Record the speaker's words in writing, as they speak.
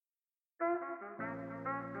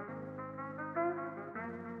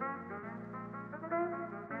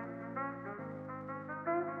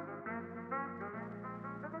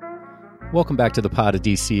Welcome back to the Pod of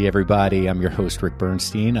DC, everybody. I'm your host, Rick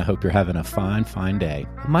Bernstein. I hope you're having a fine day.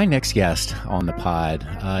 My next guest on the pod,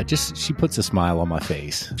 she puts a smile on my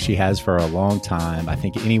face. She has for a long time. I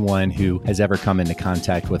think anyone who has ever come into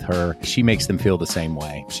contact with her, she makes them feel the same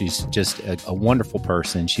way. She's just a wonderful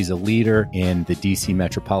person. She's a leader in the DC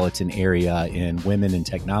metropolitan area in women in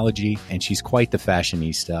technology, and she's quite the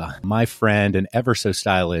fashionista. My friend and ever so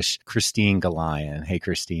stylish, Cristine Gollayan. Hey,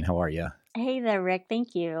 Cristine, how are you? Hey there, Rick.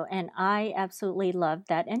 Thank you. And I absolutely loved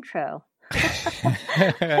that intro.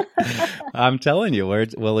 I'm telling you,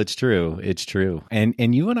 it's true. It's true.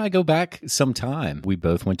 And you and I go back some time. We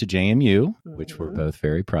both went to JMU, which we're both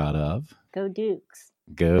very proud of. Go Dukes.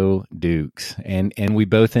 Go Dukes. And we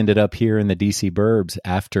both ended up here in the DC burbs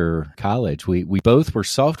after college. We both were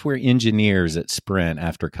software engineers at Sprint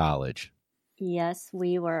after college. Yes,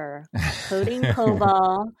 we were coding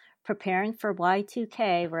Cobol, preparing for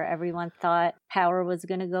Y2K, where everyone thought power was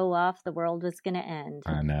going to go off, the world was going to end.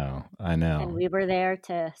 I know. And we were there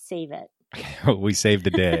to save it. We saved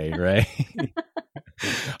the day, right?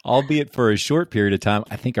 Albeit for a short period of time.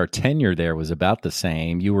 I think our tenure there was about the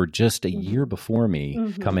same. You were just a year before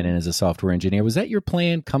me coming in as a software engineer. Was that your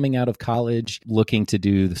plan coming out of college, looking to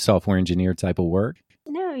do the software engineer type of work?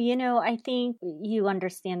 No, I think you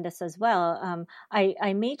understand this as well.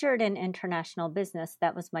 I majored in international business.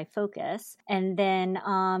 That was my focus. And then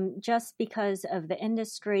just because of the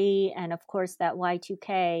industry and, of course, that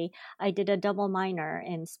Y2K, I did a double minor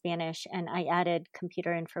in Spanish and I added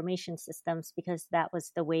computer information systems because that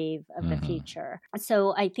was the wave of the future.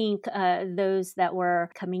 So I think those that were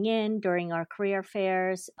coming in during our career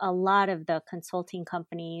fairs, a lot of the consulting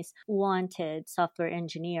companies wanted software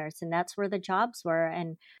engineers, and that's where the jobs were.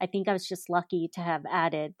 And I think I was just lucky to have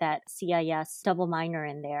added that CIS double minor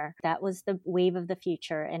in there. That was the wave of the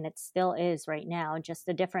future, and it still is right now, just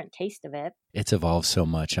a different taste of it. It's evolved so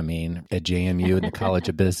much. I mean, at JMU in the College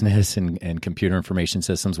of Business and Computer Information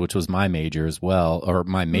Systems, which was my major as well, or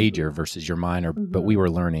my major versus your minor, but we were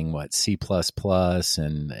learning C++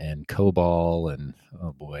 and Cobol, and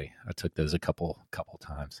oh boy, I took those a couple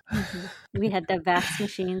times. We had the VAX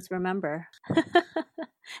machines, remember?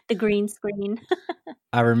 The green screen.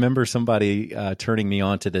 I remember somebody turning me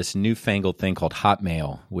on to this newfangled thing called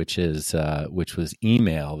Hotmail, which was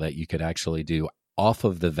email that you could actually do off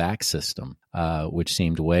of the VAX system, which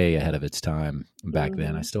seemed way ahead of its time back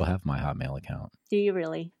then. I still have my Hotmail account. Do you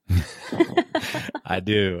really? I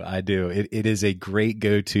do. It is a great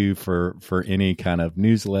go-to for any kind of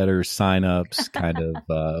newsletters, signups, kind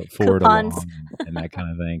of forward along and that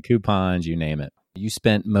kind of thing. Coupons, you name it. You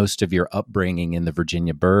spent most of your upbringing in the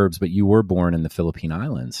Virginia burbs, but you were born in the Philippine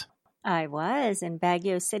Islands. I was in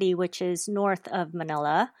Baguio City, which is north of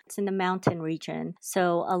Manila. It's in the mountain region.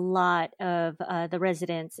 So a lot of the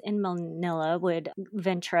residents in Manila would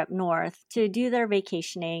venture up north to do their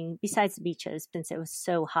vacationing besides the beaches, since it was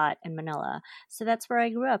so hot in Manila. So that's where I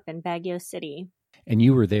grew up, in Baguio City. And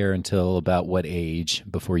you were there until about what age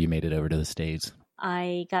before you made it over to the States?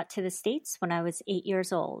 I got to the States when I was 8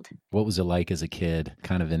 years old. What was it like as a kid,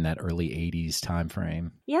 kind of in that early 80s time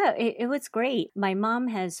frame? Yeah, it was great. My mom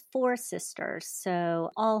has 4 sisters,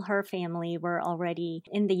 so all her family were already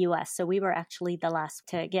in the U.S., so we were actually the last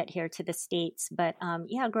to get here to the States. But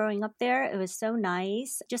growing up there, it was so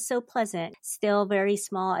nice, just so pleasant. Still very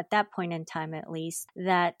small at that point in time, at least.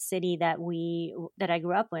 That city that I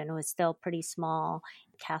grew up in was still pretty small.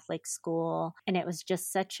 Catholic school, and it was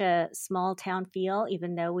just such a small town feel,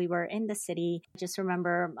 even though we were in the city. I just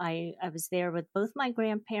remember I was there with both my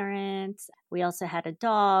grandparents. We also had a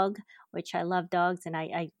dog, which I love dogs, and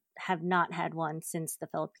I have not had one since the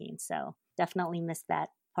Philippines, so definitely missed that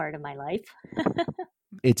part of my life.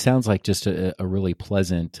 It sounds like just a really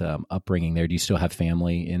pleasant upbringing there. Do you still have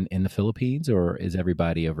family in the Philippines, or is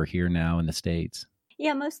everybody over here now in the States?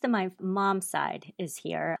 Yeah, most of my mom's side is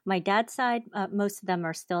here. My dad's side, most of them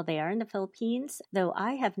are still there in the Philippines, though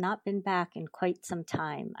I have not been back in quite some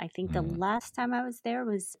time. I think the last time I was there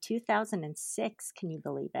was 2006. Can you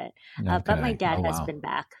believe it? Okay. But my dad has been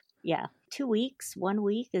back. Yeah. 2 weeks, 1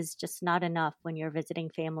 week is just not enough when you're visiting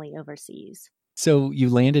family overseas. So you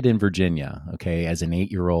landed in Virginia, okay, as an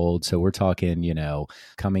 8-year-old. So we're talking,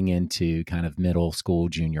 coming into kind of middle school,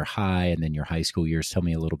 junior high, and then your high school years. Tell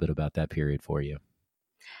me a little bit about that period for you.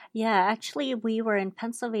 Yeah, actually, we were in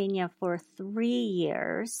Pennsylvania for 3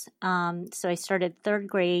 years. So I started 3rd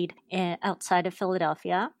grade outside of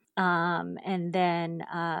Philadelphia. And then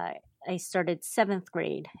I started 7th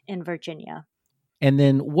grade in Virginia. And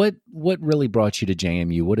then what really brought you to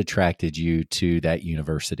JMU? What attracted you to that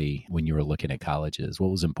university when you were looking at colleges?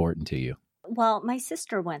 What was important to you? Well, my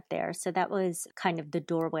sister went there, so that was kind of the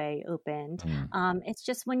doorway opened. It's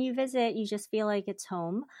just when you visit, you just feel like it's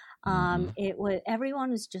home. Mm-hmm. It was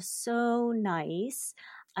everyone was just so nice.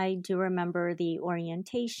 I do remember the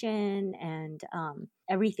orientation and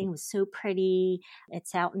everything was so pretty.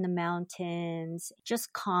 It's out in the mountains,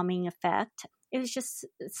 just calming effect. It was just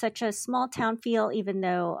such a small town feel, even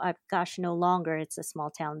though, gosh, no longer it's a small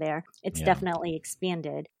town there. It's Yeah. definitely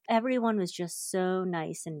expanded. Everyone was just so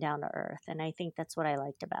nice and down to earth. And I think that's what I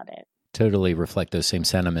liked about it. Totally reflect those same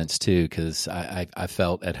sentiments too, because I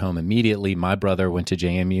felt at home immediately. My brother went to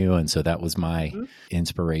JMU, and so that was my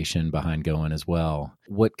inspiration behind going as well.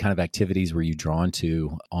 What kind of activities were you drawn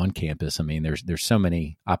to on campus? I mean, there's so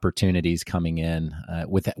many opportunities coming in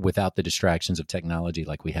without the distractions of technology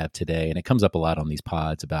like we have today, and it comes up a lot on these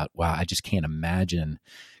pods about, wow, I just can't imagine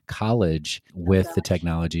college with the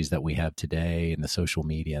technologies that we have today and the social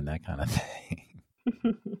media and that kind of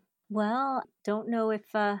thing. Well, don't know if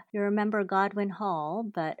you remember Godwin Hall,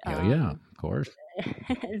 but Oh, yeah, of course.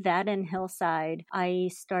 that in Hillside, I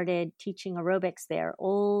started teaching aerobics there,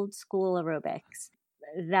 old school aerobics.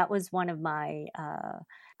 That was one of my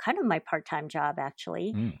kind of my part-time job,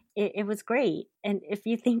 actually. It was great. And if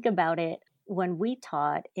you think about it, when we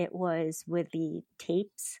taught, it was with the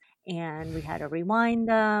tapes and we had to rewind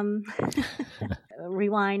them,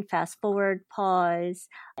 rewind, fast forward, pause.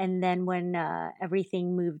 And then when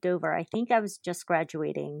everything moved over, I think I was just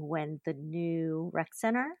graduating when the new rec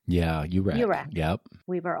center. Yeah, UREC. Yep.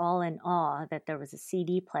 We were all in awe that there was a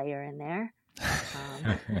CD player in there.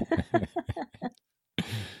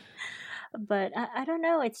 But I don't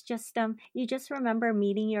know. It's just you just remember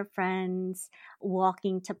meeting your friends,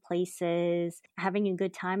 walking to places, having a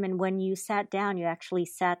good time. And when you sat down, you actually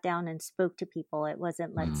sat down and spoke to people. It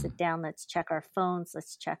wasn't let's sit down, let's check our phones,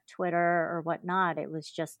 let's check Twitter or whatnot. It was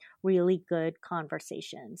just really good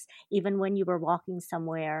conversations. Even when you were walking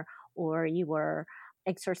somewhere or you were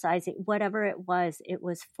exercising, whatever it was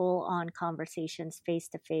full on conversations face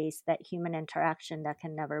to face, that human interaction that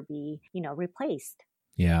can never be, replaced.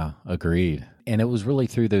 Yeah, agreed. And it was really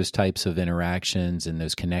through those types of interactions and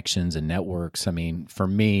those connections and networks. I mean, for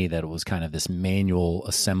me, that it was kind of this manual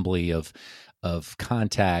assembly of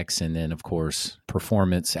contacts and then, of course,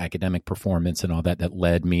 performance, academic performance and all that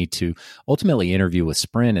led me to ultimately interview with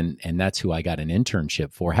Sprint. And that's who I got an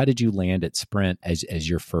internship for. How did you land at Sprint as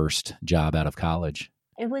your first job out of college?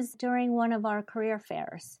 It was during one of our career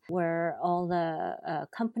fairs where all the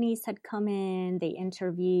companies had come in, they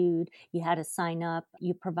interviewed, you had to sign up,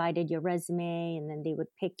 you provided your resume, and then they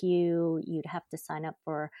would pick you. You'd have to sign up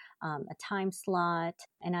for a time slot.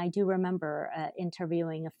 And I do remember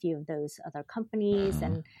interviewing a few of those other companies.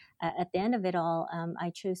 And at the end of it all,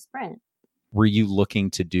 I chose Sprint. Were you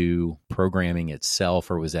looking to do programming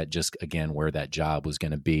itself, or was that just, again, where that job was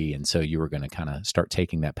going to be? And so you were going to kind of start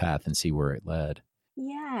taking that path and see where it led?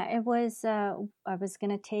 Yeah, it was, I was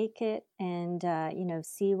going to take it and,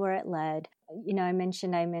 see where it led. I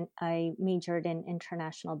mentioned I majored in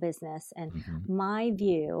international business, and my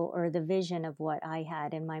view or the vision of what I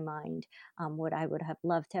had in my mind, what I would have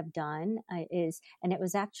loved to have done and it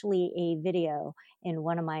was actually a video in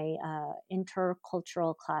one of my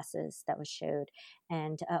intercultural classes that was showed.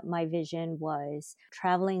 And my vision was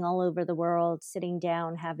traveling all over the world, sitting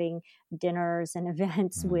down, having dinners and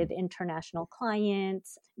events with international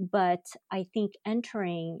clients. But I think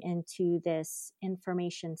entering into this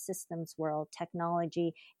information systems world,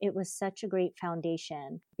 technology, it was such a great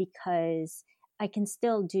foundation because I can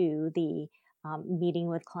still do the meeting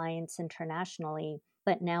with clients internationally,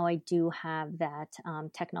 but now I do have that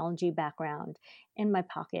technology background in my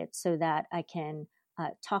pocket so that I can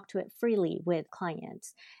talk to it freely with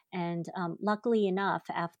clients. And luckily enough,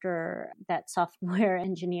 after that software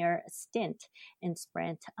engineer stint in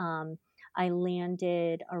Sprint, I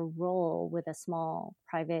landed a role with a small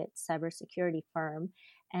private cybersecurity firm,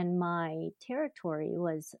 and my territory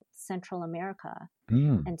was Central America.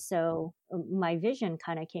 And so my vision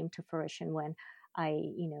kind of came to fruition when I,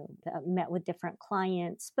 met with different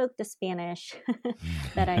clients, spoke the Spanish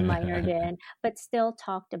that I minored in, but still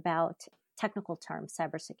talked about technical terms,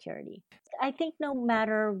 cybersecurity. I think no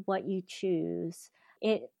matter what you choose,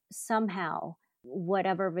 it somehow,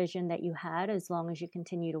 whatever vision that you had, as long as you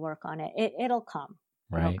continue to work on it, it'll come.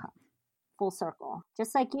 Right. It'll come full circle.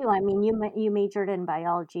 Just like you. I mean, you majored in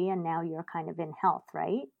biology and now you're kind of in health,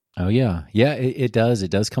 right? Oh, yeah. Yeah, it does.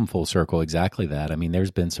 It does come full circle. Exactly that. I mean,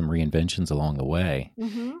 there's been some reinventions along the way.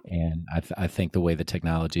 Mm-hmm. And I think the way the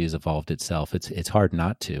technology has evolved itself, it's hard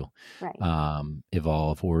not to Right.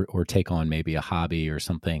 evolve or take on maybe a hobby or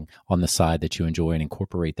something on the side that you enjoy and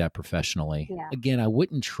incorporate that professionally. Yeah. Again, I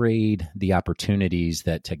wouldn't trade the opportunities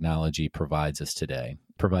that technology provides us today.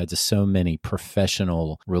 Provides us so many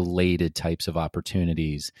professional related types of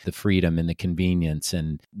opportunities, the freedom and the convenience,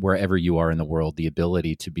 and wherever you are in the world, the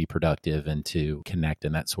ability to be productive and to connect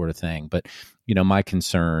and that sort of thing. But my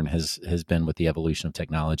concern has been with the evolution of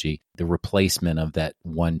technology, the replacement of that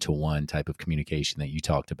one-to-one type of communication that you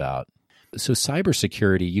talked about. So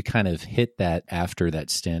cybersecurity, you kind of hit that after that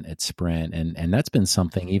stint at Sprint, and that's been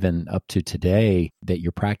something even up to today that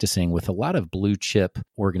you're practicing with a lot of blue chip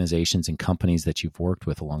organizations and companies that you've worked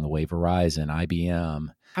with along the way, Verizon, IBM.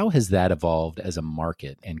 How has that evolved as a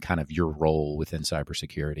market and kind of your role within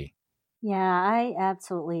cybersecurity? Yeah, I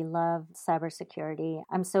absolutely love cybersecurity.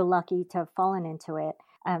 I'm so lucky to have fallen into it.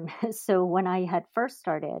 So when I had first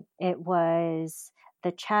started, it was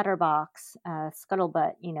the chatterbox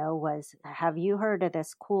scuttlebutt, was, have you heard of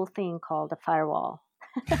this cool thing called a firewall?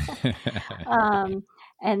 um,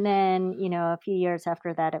 and then, a few years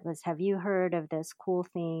after that, it was, have you heard of this cool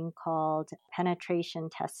thing called penetration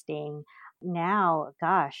testing? Now,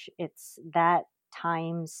 gosh, it's that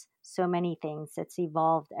times so many things. It's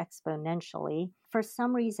evolved exponentially. For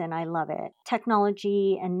some reason, I love it.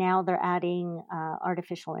 Technology, and now they're adding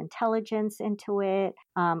artificial intelligence into it.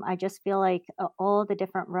 I just feel like all the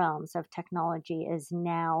different realms of technology is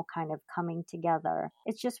now kind of coming together.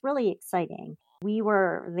 It's just really exciting. We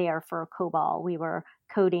were there for Cobol. We were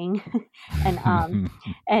coding, and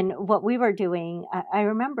and what we were doing. I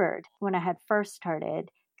remembered when I had first started.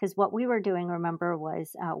 Because what we were doing, remember,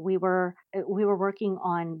 was we were working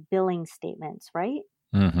on billing statements, right?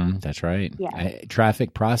 Mm-hmm, that's right. Yeah.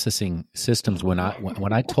 Traffic processing systems. When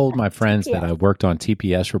I told my friends that I TPS. worked on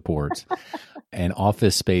TPS reports, and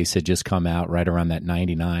Office Space had just come out right around that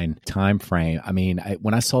 99 time frame. I mean,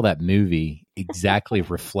 when I saw that movie, exactly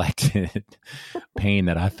reflected pain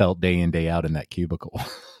that I felt day in, day out in that cubicle.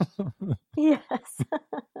 Yes.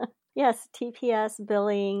 Yes, TPS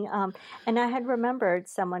billing. And I had remembered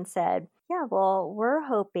someone said, yeah, well, we're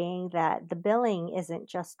hoping that the billing isn't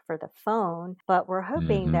just for the phone, but we're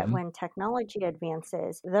hoping that Mm-hmm. when technology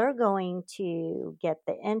advances, they're going to get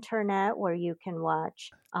the internet where you can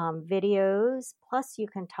watch videos, plus you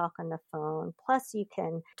can talk on the phone, plus you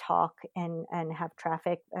can talk and have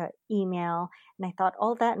traffic email. And I thought,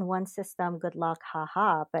 all that in one system, good luck,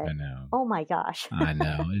 haha. But I know. oh my gosh, I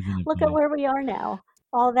know. Isn't it look at funny? where we are now.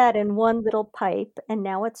 All that in one little pipe, and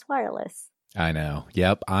now it's wireless. I know.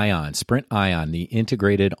 Yep. Ion, Sprint Ion, the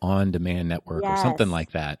integrated on-demand network or something Yes.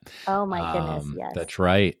 like that. Oh my goodness, yes. That's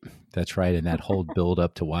right. That's right. And that whole build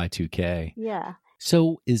up to Y2K. Yeah.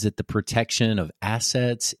 So is it the protection of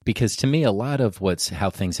assets? Because to me, a lot of how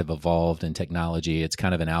things have evolved in technology, it's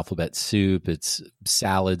kind of an alphabet soup. It's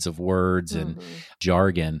salads of words and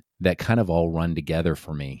jargon that kind of all run together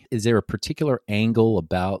for me. Is there a particular angle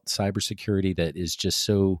about cybersecurity that is just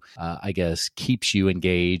so, I guess, keeps you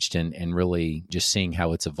engaged and really just seeing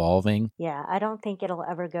how it's evolving? Yeah, I don't think it'll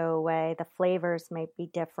ever go away. The flavors may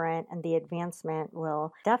be different and the advancement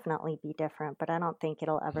will definitely be different, but I don't think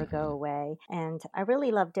it'll ever go away. And I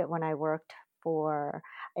really loved it when I worked for,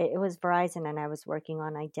 it was Verizon, and I was working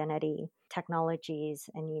on identity technologies,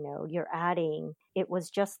 and it was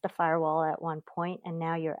just the firewall at one point, and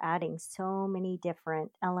now you're adding so many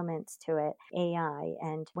different elements to it, AI.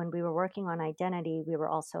 And when we were working on identity, we were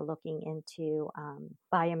also looking into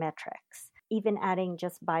biometrics, even adding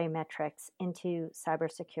just biometrics into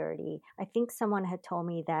cybersecurity. I think someone had told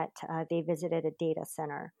me that they visited a data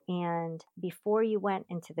center, and before you went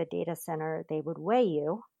into the data center, they would weigh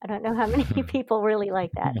you. I don't know how many people really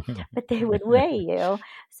like that, but they would weigh you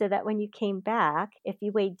so that when you came back, if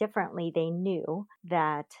you weighed differently, they knew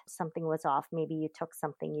that something was off. Maybe you took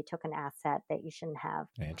an asset that you shouldn't have.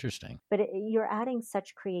 Interesting. But you're adding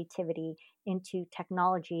such creativity into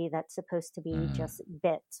technology that's supposed to be just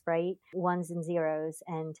bits, right? Ones and zeros,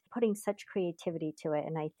 and putting such creativity to it.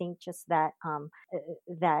 And I think just that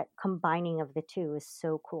that combining of the two is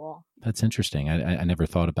so cool. That's interesting. I never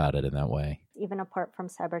thought about it in that way. Even apart from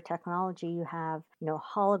cyber technology, you have,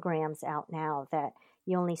 holograms out now that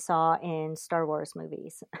you only saw in Star Wars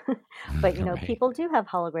movies. But, Right. people do have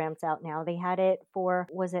holograms out now. They had it for,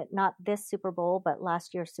 was it not this Super Bowl, but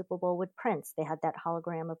last year's Super Bowl with Prince? They had that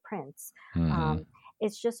hologram of Prince.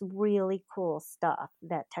 it's just really cool stuff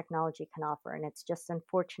that technology can offer. And it's just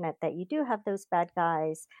unfortunate that you do have those bad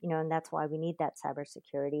guys, and that's why we need that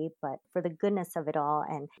cybersecurity. But for the goodness of it all,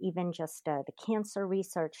 and even just the cancer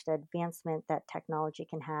research, the advancement that technology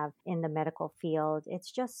can have in the medical field,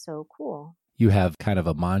 it's just so cool. You have kind of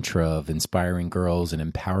a mantra of inspiring girls and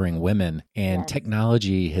empowering women. And Yes.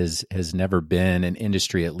 technology has never been an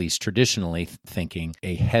industry, at least traditionally thinking,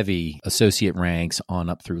 a heavy associate ranks on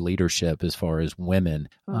up through leadership as far as women.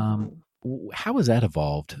 How has that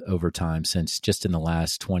evolved over time since just in the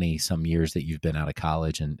last 20 some years that you've been out of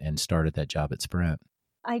college and started that job at Sprint?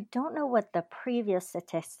 I don't know what the previous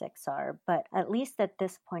statistics are, but at least at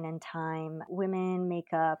this point in time, women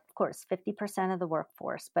make up, of course, 50% of the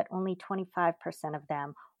workforce, but only 25% of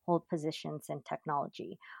them hold positions in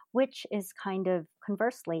technology, which is kind of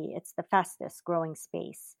conversely, it's the fastest growing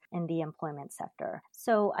space in the employment sector.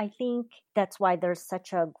 So I think that's why there's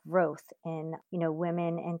such a growth in,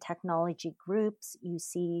 women in technology groups. You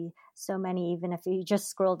see so many, even if you just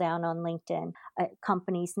scroll down on LinkedIn,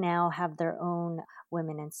 companies now have their own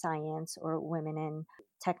women in science or women in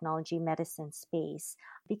technology medicine space,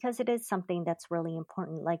 because it is something that's really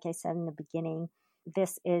important. Like I said in the beginning,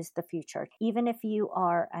 this is the future. Even if you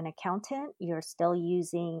are an accountant, you're still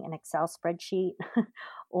using an Excel spreadsheet,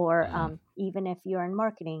 or even if you're in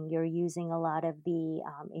marketing, you're using a lot of the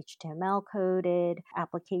HTML coded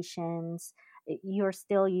applications. You're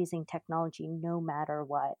still using technology no matter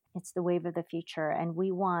what. It's the wave of the future. And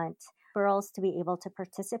we want girls to be able to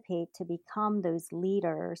participate, to become those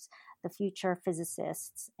leaders, the future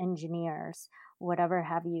physicists, engineers, whatever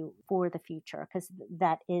have you for the future, because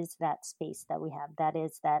that is that space that we have. That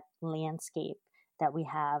is that landscape that we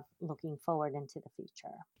have looking forward into the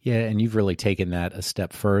future. Yeah, and you've really taken that a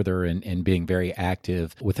step further in being very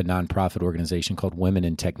active with a nonprofit organization called Women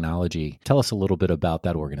in Technology. Tell us a little bit about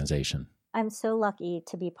that organization. I'm so lucky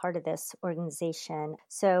to be part of this organization.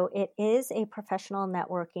 So it is a professional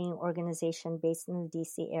networking organization based in the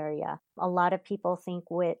DC area. A lot of people think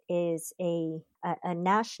WIT is a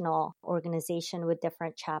national organization with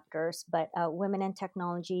different chapters, but Women in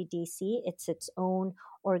Technology DC, it's its own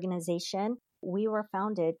organization. We were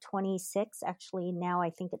founded 26, actually now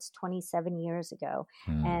I think it's 27 years ago.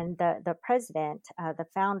 And the president, the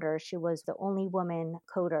founder, she was the only woman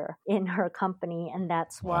coder in her company. And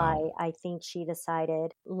that's why I think she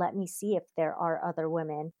decided, let me see if there are other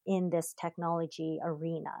women in this technology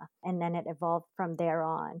arena. And then it evolved from there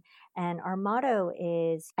on. And our motto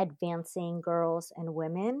is advancing girls and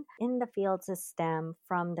women in the fields of STEM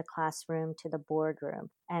from the classroom to the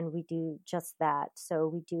boardroom. And we do just that. So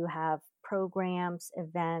we do have programs,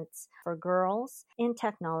 events for girls in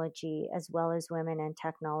technology as well as women in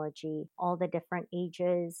technology, all the different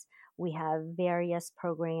ages. We have various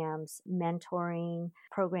programs, mentoring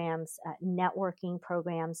programs, networking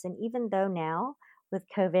programs. And even though now with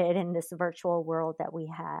COVID and this virtual world that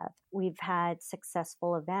we've had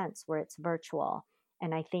successful events where it's virtual.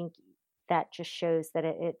 And I think that just shows that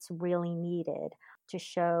it's really needed to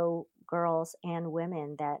show girls and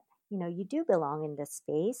women that you do belong in this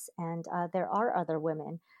space, and there are other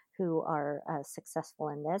women who are successful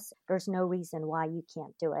in this. There's no reason why you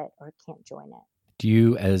can't do it or can't join it. Do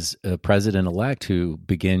you, as a president-elect who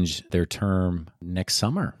begins their term next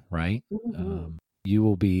summer, right? Mm-hmm. You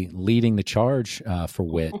will be leading the charge for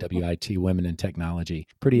WIT, W-I-T, Women in Technology.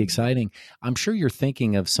 Pretty exciting. I'm sure you're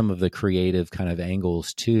thinking of some of the creative kind of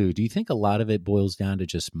angles too. Do you think a lot of it boils down to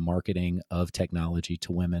just marketing of technology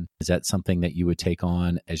to women? Is that something that you would take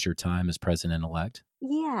on as your time as president-elect?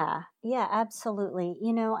 Yeah, absolutely.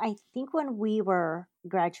 I think when we were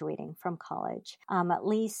graduating from college, at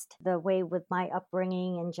least the way with my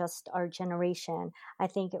upbringing and just our generation, I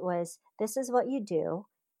think it was, this is what you do,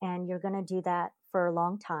 and you're going to do that for a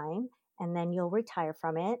long time, and then you'll retire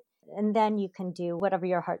from it, and then you can do whatever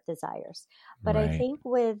your heart desires. But Right. I think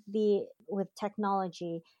with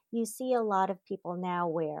technology, you see a lot of people now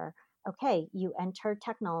where, okay, you enter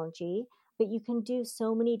technology, but you can do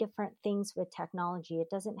so many different things with technology. It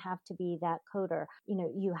doesn't have to be that coder.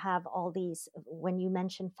 You have all these, when you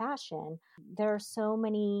mention fashion, there are so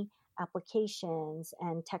many applications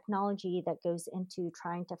and technology that goes into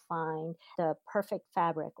trying to find the perfect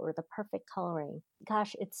fabric or the perfect coloring.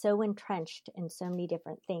 Gosh, it's so entrenched in so many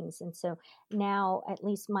different things. And so now, at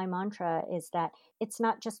least my mantra is that it's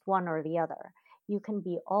not just one or the other. You can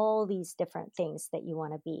be all these different things that you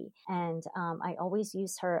want to be. And I always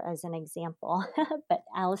use her as an example, but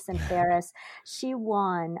Allison Ferris, she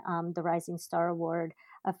won the Rising Star Award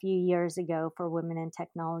a few years ago for Women in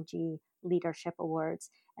Technology Leadership Awards.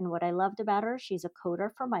 And what I loved about her, she's a coder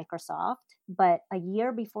for Microsoft. But a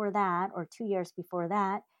year before that, or 2 years before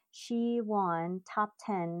that, she won top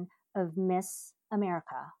 10 of Miss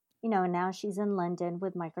America. And now she's in London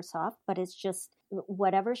with Microsoft, but it's just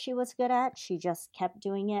whatever she was good at, she just kept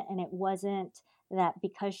doing it. And it wasn't that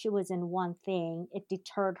because she was in one thing, it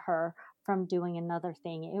deterred her from doing another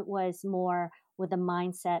thing. It was more with a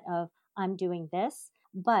mindset of, I'm doing this,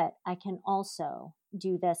 but I can also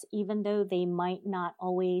do this, even though they might not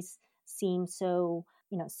always seem so,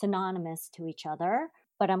 synonymous to each other,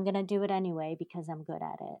 but I'm going to do it anyway because I'm good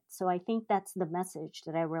at it. So I think that's the message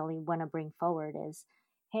that I really want to bring forward is,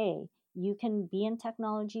 hey, you can be in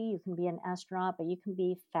technology, you can be an astronaut, but you can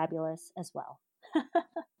be fabulous as well.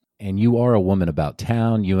 And you are a woman about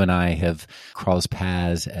town. You and I have crossed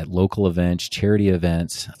paths at local events, charity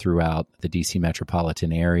events throughout the DC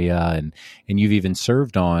metropolitan area. And you've even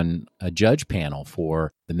served on a judge panel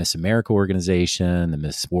for the Miss America organization, the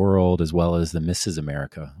Miss World, as well as the Mrs.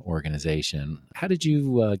 America organization. How did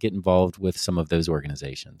you get involved with some of those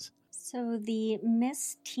organizations? So the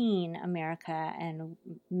Miss Teen America and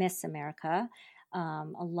Miss America,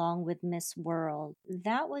 along with Miss World,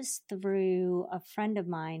 that was through a friend of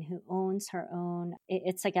mine who owns her own,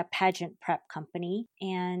 it's like a pageant prep company.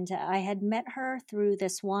 And I had met her through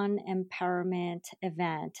this one empowerment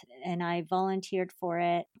event and I volunteered for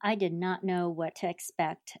it. I did not know what to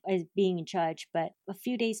expect as being a judge, but a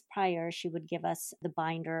few days prior, she would give us the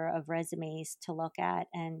binder of resumes to look at.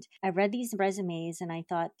 And I read these resumes and I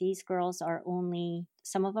thought, these girls are only,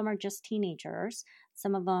 some of them are just teenagers.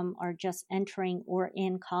 Some of them are just entering or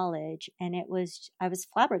in college. And I was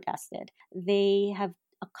flabbergasted. They have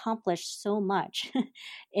accomplished so much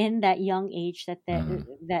in that young age that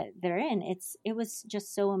they're in. It was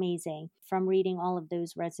just so amazing. From reading all of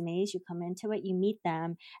those resumes, you come into it, you meet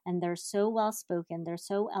them, and they're so well spoken, they're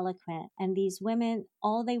so eloquent. And these women,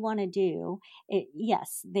 all they want to do,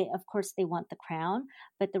 yes, they of course they want the crown,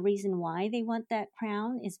 but the reason why they want that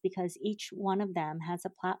crown is because each one of them has a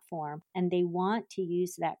platform, and they want to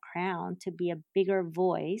use that crown to be a bigger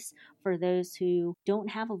voice for those who don't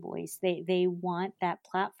have a voice. They want that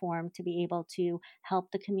platform to be able to help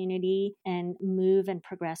the community and move and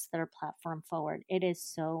progress their platform forward. It is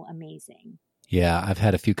so amazing. Yeah, I've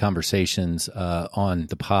had a few conversations on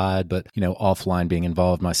the pod, but, offline being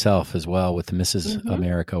involved myself as well with the Mrs.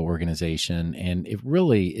 America organization. And it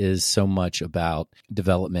really is so much about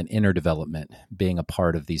development, inner development, being a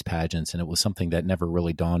part of these pageants. And it was something that never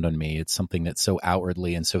really dawned on me. It's something that's so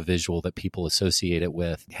outwardly and so visual that people associate it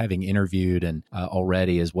with. Having interviewed and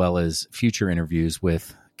already, as well as future interviews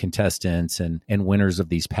with contestants and winners of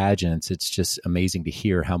these pageants, it's just amazing to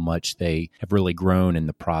hear how much they have really grown in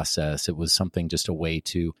the process. It was something, just a way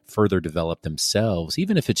to further develop themselves,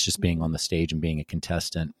 even if it's just being on the stage and being a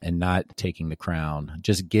contestant and not taking the crown.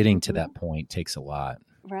 Just getting to that point takes a lot.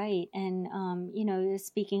 Right. And,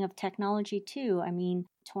 speaking of technology too,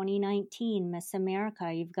 2019 Miss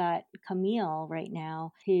America, you've got Camille right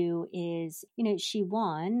now, who is, she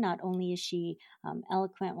won. Not only is she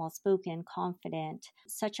eloquent, well-spoken, confident,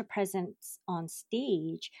 such a presence on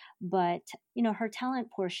stage, but, her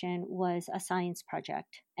talent portion was a science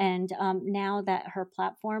project. And now that her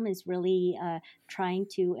platform is really trying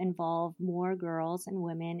to involve more girls and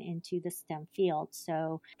women into the STEM field.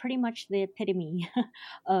 So pretty much the epitome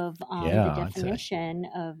of the definition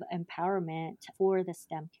of empowerment for the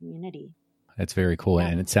STEM community. That's very cool. Yeah.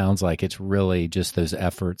 And it sounds like it's really just those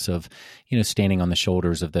efforts of, standing on the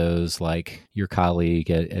shoulders of those like your colleague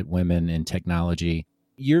at Women in Technology.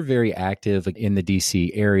 You're very active in the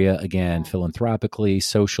DC area, again, philanthropically,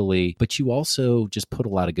 socially, but you also just put a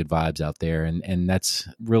lot of good vibes out there. And that's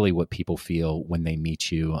really what people feel when they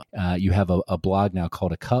meet you. You have a blog now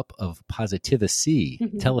called A Cup of Positivity.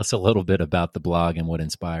 Tell us a little bit about the blog and what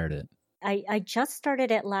inspired it. I just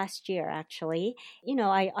started it last year, actually.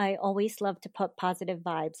 I always love to put positive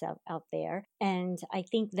vibes out there. And I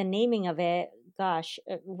think the naming of it, gosh,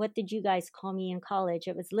 what did you guys call me in college?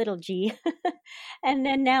 It was little G. And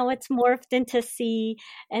then now it's morphed into C.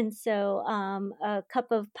 And so A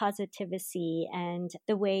Cup of Positivity, and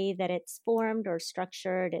the way that it's formed or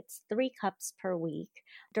structured, it's 3 cups per week.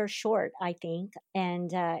 They're short, I think, and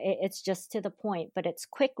it's just to the point, but it's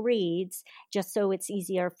quick reads just so it's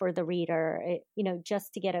easier for the reader,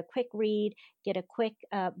 just to get a quick read, get a quick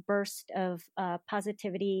burst of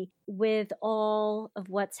positivity with all of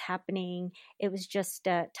what's happening. It was just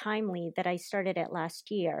timely that I started it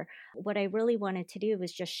last year. What I really wanted to do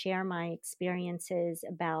was just share my experiences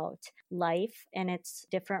about life and its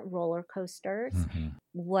different roller coasters,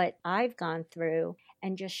 what I've gone through,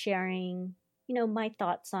 and just sharing my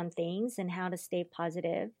thoughts on things and how to stay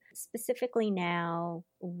positive. Specifically now,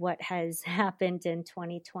 what has happened in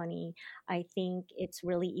 2020, I think it's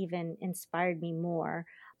really even inspired me more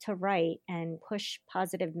to write and push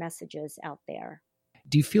positive messages out there.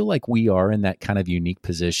 Do you feel like we are in that kind of unique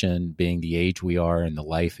position, being the age we are and the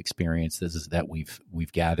life experiences that we've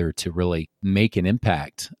gathered to really make an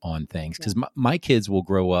impact on things? Because my kids will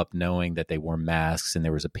grow up knowing that they wore masks and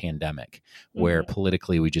there was a pandemic where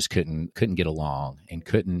politically we just couldn't get along and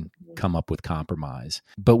couldn't come up with compromise.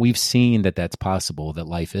 But we've seen that that's possible, that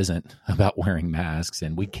life isn't about wearing masks,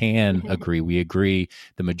 and we can agree. We agree,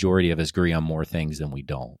 the majority of us agree on more things than we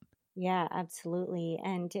don't. Yeah, absolutely.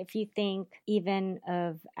 And if you think even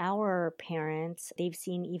of our parents, they've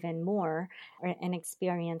seen even more and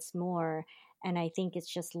experienced more. And I think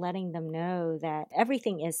it's just letting them know that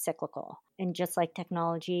everything is cyclical. And just like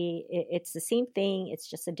technology, it's the same thing, it's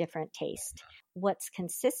just a different taste. What's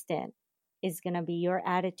consistent is going to be your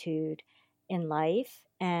attitude in life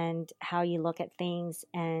and how you look at things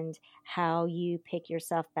and how you pick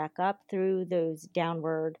yourself back up through those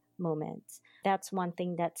downward moments. That's one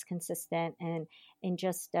thing that's consistent. And in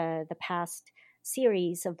just the past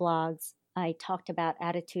series of blogs, I talked about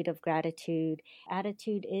attitude of gratitude.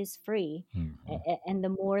 Attitude is free. And the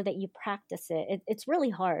more that you practice it, it's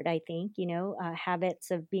really hard, I think,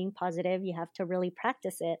 habits of being positive, you have to really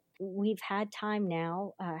practice it. We've had time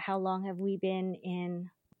now. How long have we been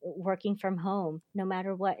in working from home? No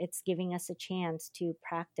matter what, it's giving us a chance to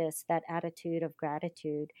practice that attitude of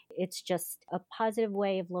gratitude. It's just a positive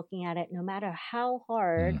way of looking at it. No matter how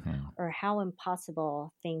hard or how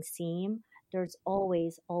impossible things seem, there's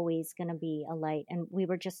always going to be a light. And we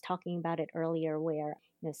were just talking about it earlier where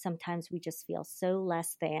sometimes we just feel so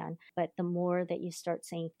less than, but the more that you start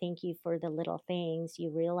saying thank you for the little things,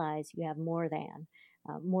 you realize you have more than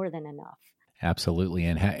enough. Absolutely.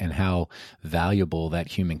 And how valuable that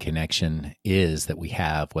human connection is that we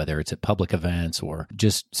have, whether it's at public events or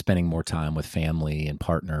just spending more time with family and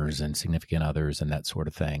partners and significant others and that sort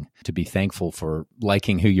of thing. To be thankful for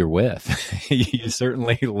liking who you're with. You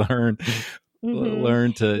certainly learn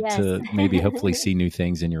to maybe hopefully see new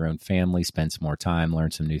things in your own family, spend some more time,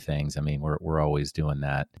 learn some new things. I mean, we're always doing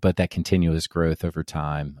that, but that continuous growth over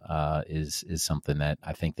time is something that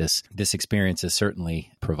I think this experience has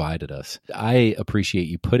certainly provided us. I appreciate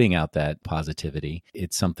you putting out that positivity.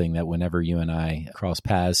 It's something that whenever you and I cross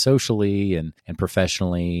paths socially and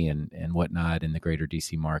professionally and whatnot in the greater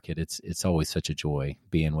DC market, it's always such a joy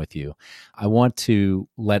being with you. I want to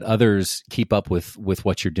let others keep up with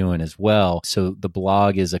what you're doing as well. So the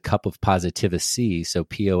blog is A Cup of Positivity, so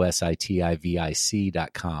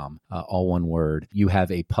positivc.com, all one word. You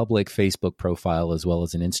have a public Facebook profile as well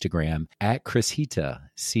as an Instagram at Cristita,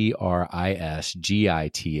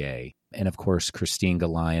 Crisgita. And of course, Cristine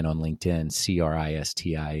Gollayan on LinkedIn, Cristine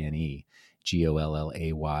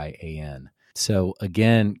Gollayan. So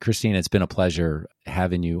again, Cristine, it's been a pleasure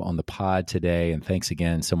having you on the pod today. And thanks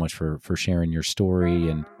again so much for sharing your story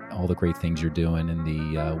and all the great things you're doing in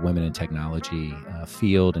the women in technology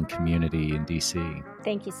field and community in DC.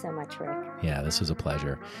 Thank you so much, Rick. Yeah, this was a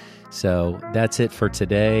pleasure. So that's it for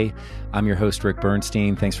today. I'm your host, Rick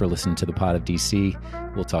Bernstein. Thanks for listening to the Pod of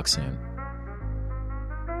DC. We'll talk soon.